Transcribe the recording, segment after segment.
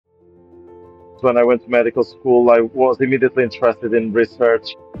When I went to medical school, I was immediately interested in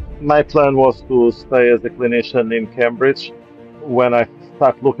research. My plan was to stay as a clinician in Cambridge. When I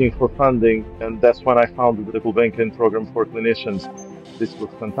started looking for funding, and that's when I found the Gulbenkian program for clinicians. This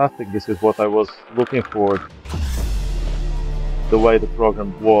looks fantastic. This is what I was looking for. The way the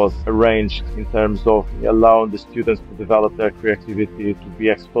program was arranged in terms of allowing the students to develop their creativity, to be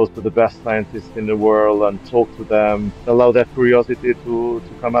exposed to the best scientists in the world and talk to them, allow that curiosity to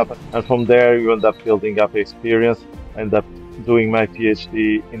come up. And from there, you end up building up experience. I end up doing my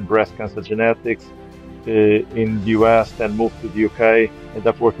PhD in breast cancer genetics in the US, then moved to the UK, end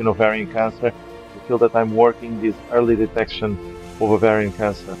up working ovarian cancer. I feel that I'm working this early detection of ovarian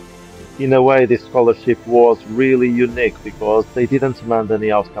cancer. In a way, this scholarship was really unique because they didn't demand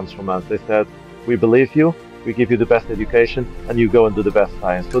any outcomes from us. They said, we believe you, we give you the best education, and you go and do the best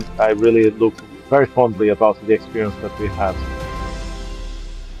science. So I really look very fondly about the experience that we had.